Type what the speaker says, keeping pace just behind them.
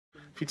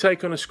If you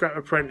take on a scrap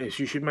apprentice,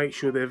 you should make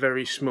sure they're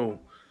very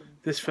small.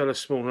 This fella's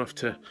small enough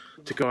to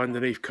go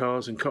underneath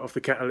cars and cut off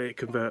the catalytic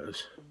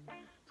converters.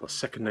 It's like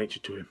second nature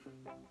to him.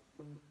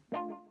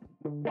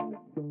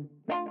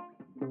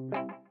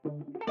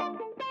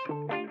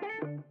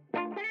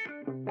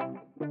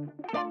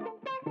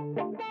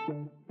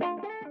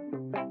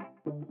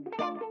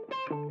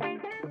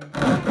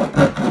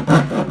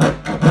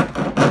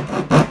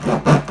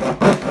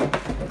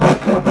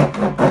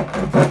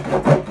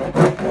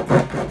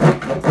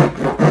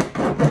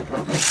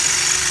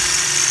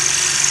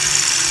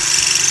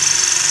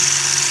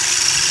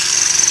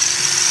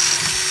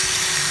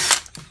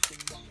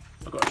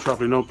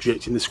 Troubling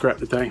object in the scrap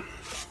today.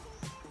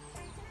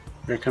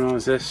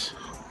 Recognise this?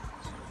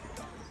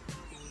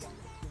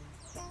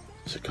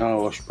 It's a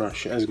car wash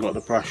brush. It hasn't got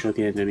the brush at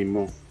the end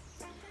anymore.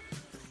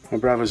 My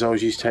brothers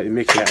always used to take the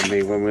mickey out of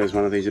me when there was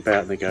one of these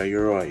about, and they go,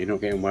 "You're right, you're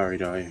not getting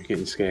worried, are you? You're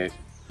getting scared."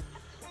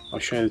 I'll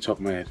show you the top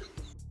of my head.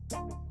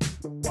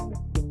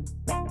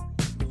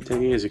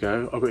 10 years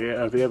ago, I got it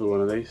over the other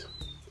one of these.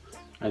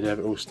 I had to have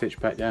it all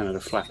stitched back down, and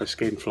a flap of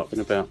skin flopping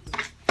about.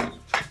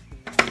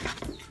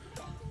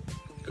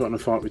 Got in a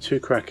fight with two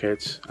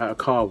crackheads at a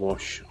car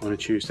wash on a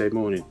Tuesday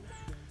morning.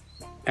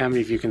 How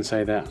many of you can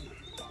say that?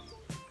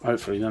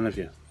 Hopefully none of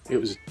you. It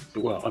was,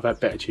 well, I've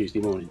had better Tuesday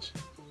mornings.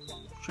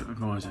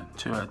 TripAdvisor,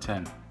 2 out of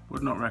 10.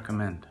 Would not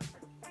recommend.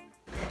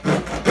 The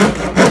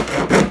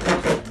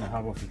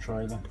hub off the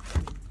trailer.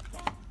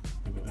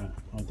 I've got to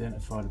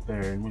identify the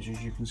bearing, which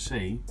as you can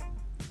see,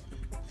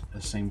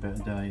 has seen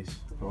better days.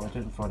 I've got to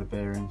identify the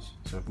bearings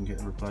so I can get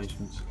the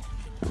replacements.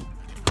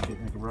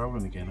 Make it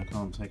rolling again. I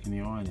can't take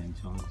any iron in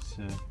until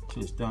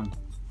it's done.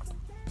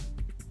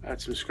 I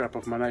had some scrap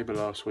off my neighbour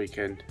last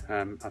weekend.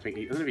 I think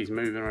I don't know if he's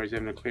moving or he's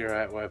having a clear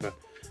out, whatever.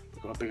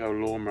 I've got a big old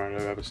lawnmower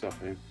and other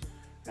stuff in,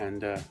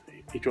 and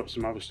he dropped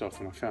some other stuff,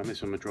 and I found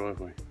this on the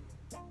driveway.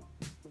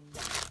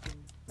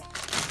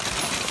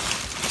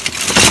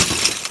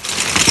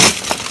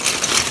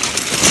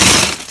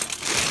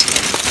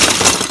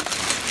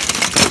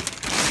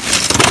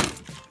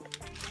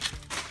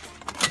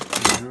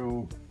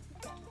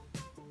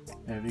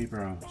 Heavy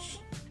brass.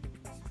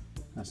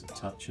 That's a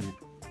touch, isn't it?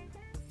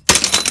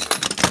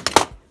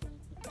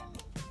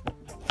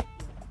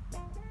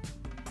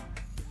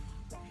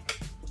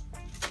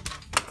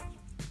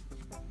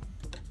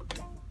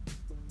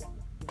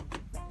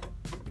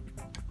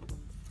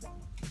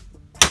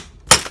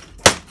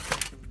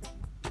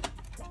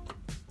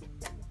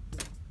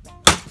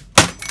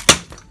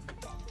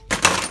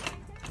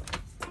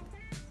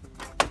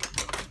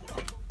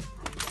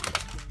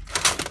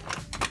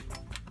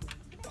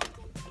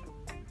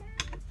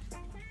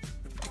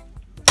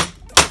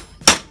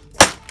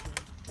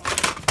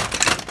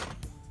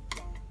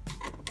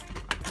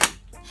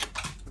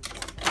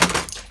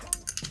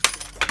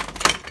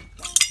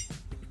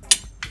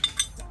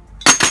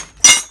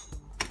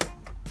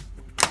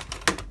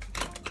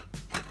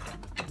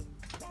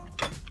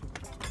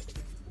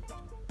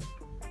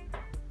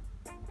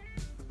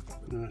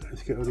 Right,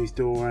 let's get all these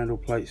door handle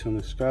plates on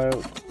the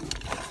scale.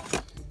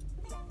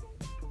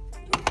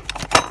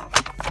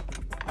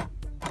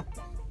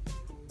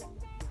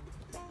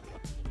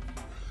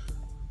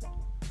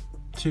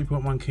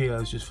 £2.1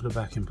 kilos just for the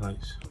backing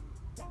plates.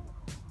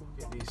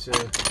 Get these,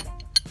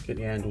 get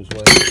the handles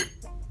weighed.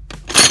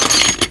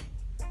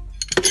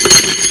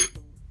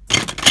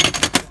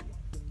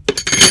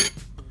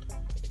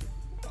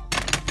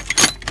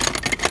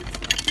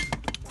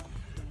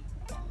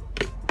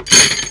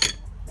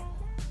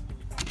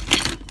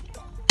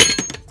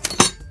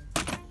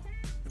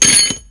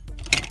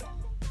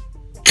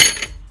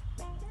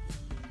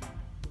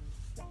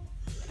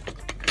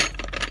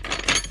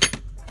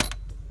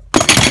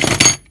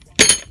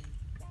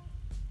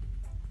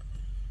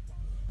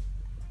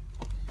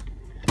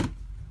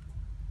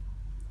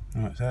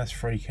 Right, so that's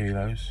 3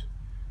 kilos.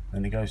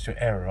 Then it goes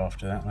to error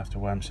after that. I'll have to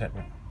weigh them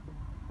separate.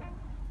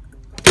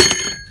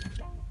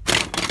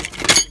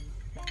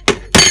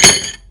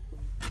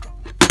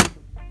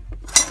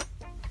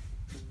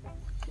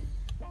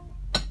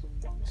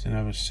 It's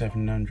another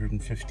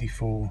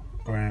 754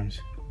 grams.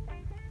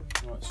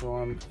 Right, so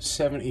I'm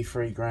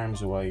 73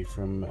 grams away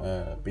from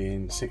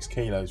being 6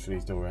 kilos for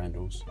these door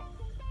handles.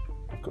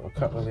 I've got a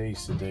couple of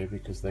these to do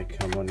because they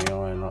come on the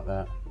iron like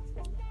that.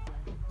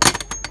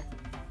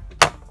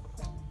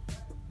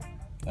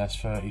 That's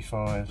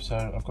 35,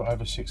 so I've got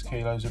over 6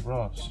 kilos of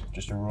brass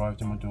just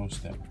arrived on my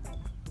doorstep.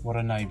 What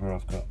a neighbour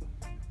I've got.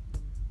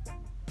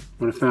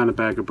 When I found a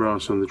bag of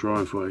brass on the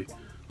driveway,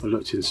 I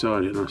looked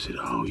inside it and I said,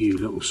 "Oh, you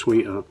little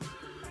sweetheart,"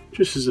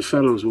 just as the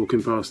fellow was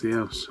walking past the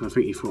house. I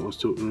think he thought I was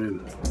talking to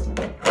him.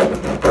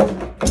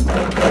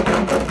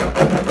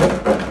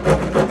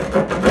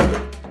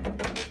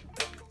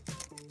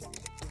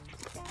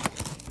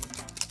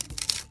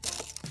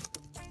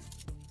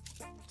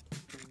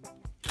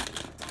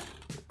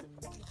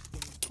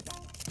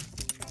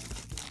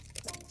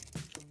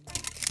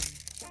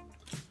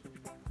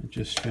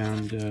 Just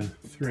found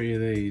 3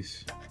 of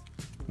these,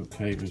 got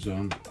cables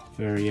on,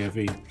 very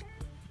heavy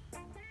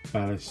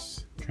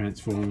ballast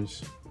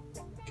transformers.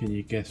 Can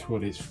you guess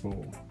what it's for?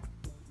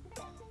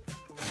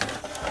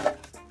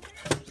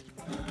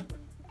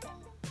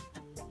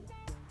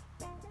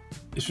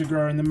 It's for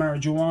growing the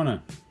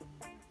marijuana,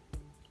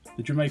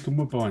 the Jamaican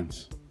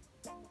woodbines.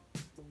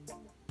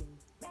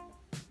 I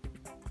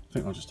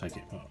think I'll just take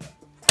it apart.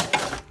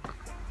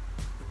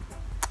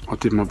 I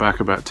did my back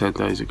about 10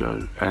 days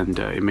ago, and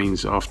it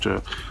means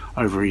after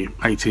over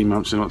 18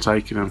 months of not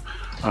taking them,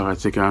 I've had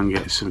to go and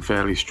get some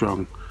fairly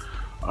strong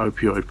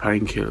opioid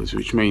painkillers,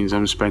 which means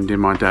I'm spending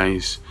my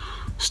days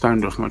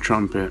stoned off my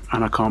trumpet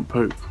and I can't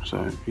poop.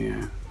 So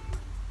yeah,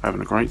 having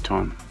a great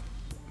time.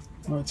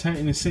 Right,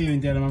 taking the ceiling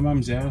down at my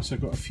mum's house.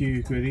 I've got a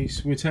few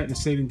goodies. We're taking the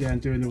ceiling down,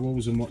 doing the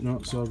walls and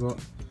whatnot, so I've got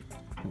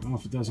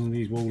half a dozen of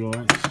these wall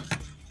lights.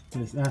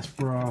 That's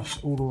brass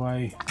all the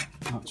way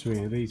up to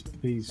here. These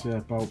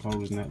bulb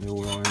holders and that, they're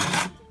all iron.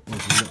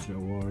 There's a little bit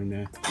of wire in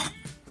there.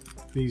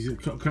 These a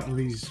couple of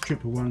these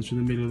triple ones from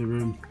the middle of the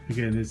room.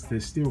 Again,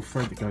 there's steel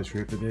thread that goes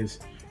through it, but there's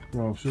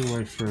brass all the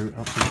way through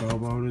up to the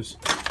bulb holders.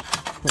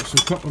 Got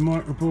some copper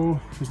micro bore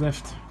was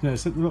left. No,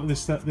 so a lot of this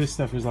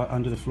stuff was like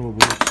under the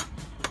floorboards.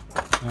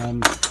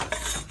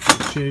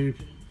 The tube.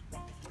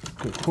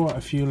 Got quite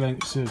a few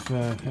lengths of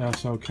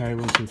household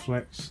cables and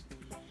flex.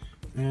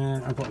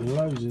 And I've got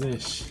loads of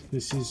this.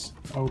 This is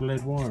old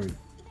lead wiring.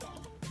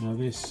 Now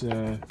this,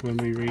 when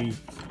we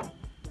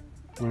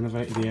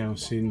renovated the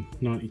house in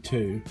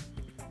 '92,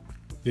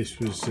 this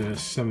was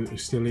something that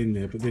was still in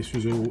there, but this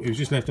was all, it was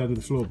just left under the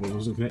floorboard. It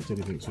wasn't connected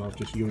to anything, so I've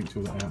just yoinked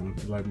all that out and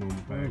put a load more on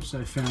the back. I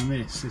also found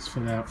this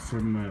fell out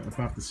from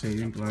above the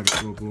ceiling, below the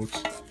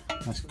floorboards.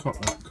 That's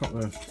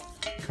copper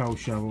coal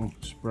shovel,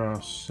 it's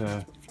brass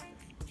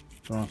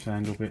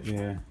handle bit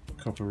there,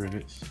 copper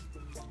rivets.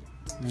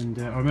 And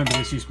I remember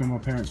this used to be my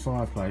parents'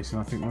 fireplace,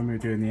 and I think when we were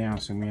doing the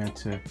house and we had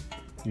to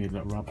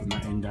like rub and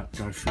that end up,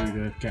 go through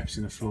the gaps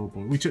in the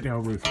floorboard. We took the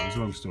whole roof off, it's a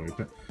long story,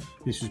 but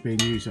this was being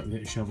used up there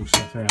to shovel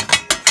stuff out.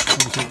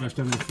 Obviously it left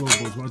under the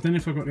floorboards, but I don't know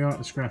if I got the art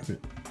to scrap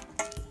it.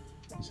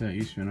 That's how it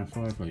used to be in our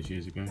fireplace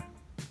years ago.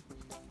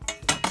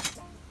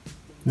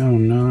 Oh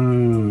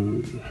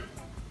no.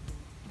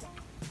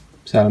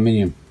 It's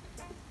aluminium.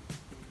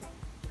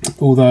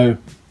 Although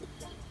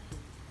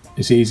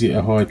it's easier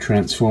to hide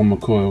transformer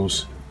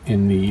coils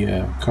in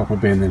the copper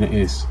bin than it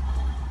is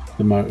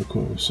the motor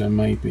coil, so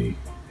maybe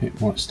it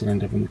might still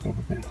end up in the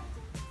copper bin.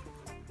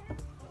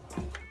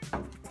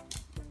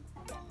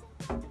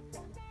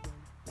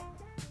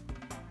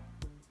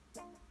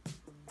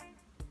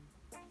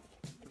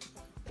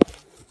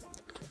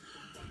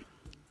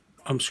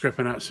 I'm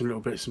scrapping out some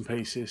little bits and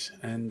pieces,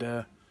 and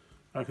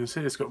I can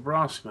see it's got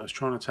brass in it. I was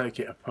trying to take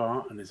it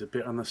apart, and there's a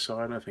bit on the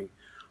side. I think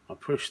I'll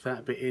push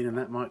that bit in and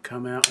that might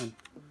come out, and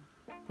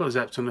got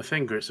zapped on the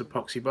finger. It's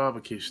epoxy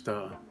barbecue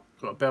starter.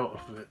 Got a belt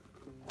off of it.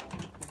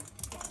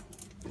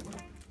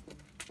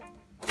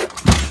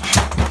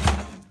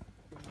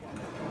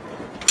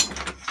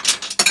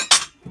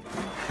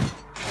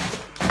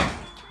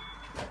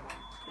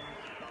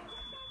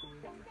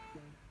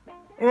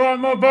 Alright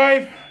my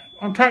babe,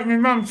 I'm taking my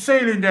mum's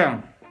ceiling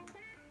down.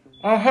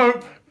 I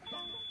hope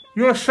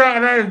your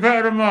Saturday is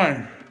better than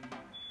mine.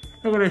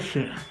 Look at this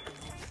shit.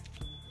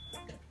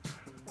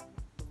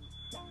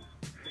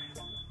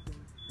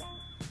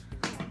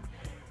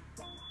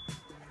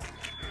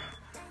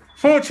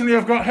 Fortunately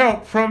I've got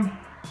help from...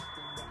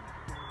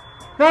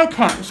 No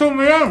cunt, it's on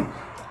my own.